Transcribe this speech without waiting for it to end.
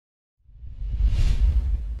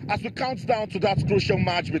As we count down to that crucial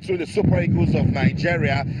match between the Super Eagles of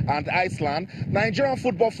Nigeria and Iceland, Nigerian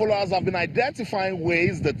football followers have been identifying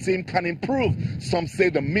ways the team can improve. Some say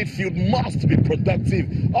the midfield must be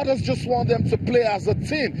productive. Others just want them to play as a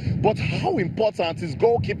team. But how important is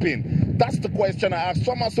goalkeeping? That's the question I asked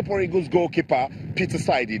former Super Eagles goalkeeper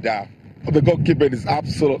Peterside. The goalkeeping is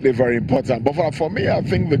absolutely very important. But for me, I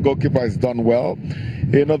think the goalkeeper has done well.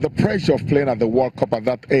 You know, the pressure of playing at the World Cup at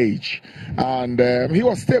that age. And he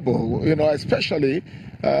was stable, you know, especially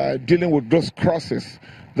dealing with those crosses.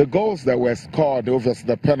 The goals that were scored, obviously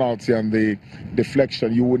the penalty and the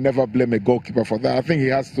deflection, you would never blame a goalkeeper for that. I think he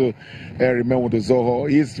has to remain with the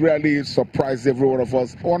Rohr. He's really surprised every one of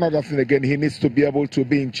us. One other thing, again, he needs to be able to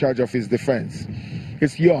be in charge of his defense.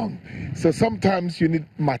 He's young. So sometimes you need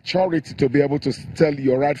maturity to be able to tell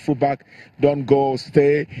your right fullback, don't go,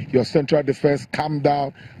 stay, your central defense, calm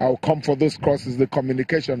down, I'll come for those crosses, the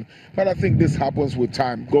communication. But I think this happens with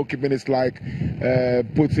time. Goalkeeping is like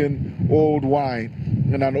putting old wine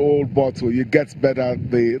in an old bottle. It gets better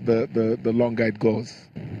the longer it goes.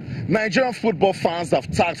 Nigerian football fans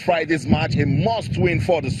have tagged Friday's match a must-win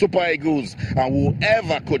for the Super Eagles, and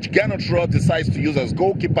whoever Coach Rohr decides to use as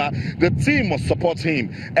goalkeeper, the team must support him.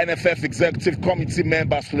 NFF Executive Committee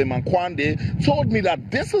member Kwande told me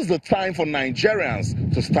that this is the time for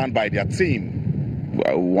Nigerians to stand by their team.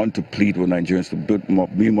 I want to plead with Nigerians to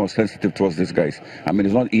be more sensitive towards these guys. I mean,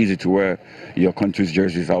 it's not easy to wear your country's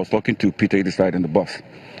jerseys. I was talking to Peterside in the bus.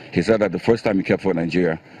 He said that the first time he kept for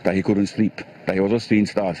Nigeria, that he couldn't sleep, that he was just seeing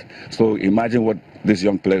stars. So imagine what these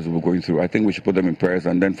young players will be going through. I think we should put them in prayers.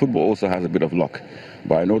 And then football also has a bit of luck.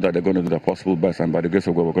 But I know that they're going to do their possible best, and by the grace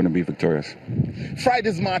of God, we're going to be victorious.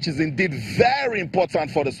 Friday's match is indeed very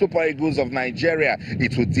important for the Super Eagles of Nigeria.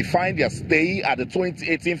 It will define their stay at the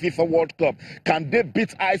 2018 FIFA World Cup. Can they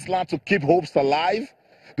beat Iceland to keep hopes alive?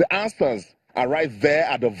 The answers are right there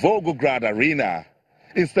at the Volgograd Arena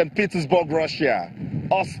in St. Petersburg, Russia.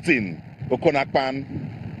 Austin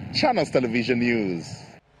Okonakpan, Channels Television News.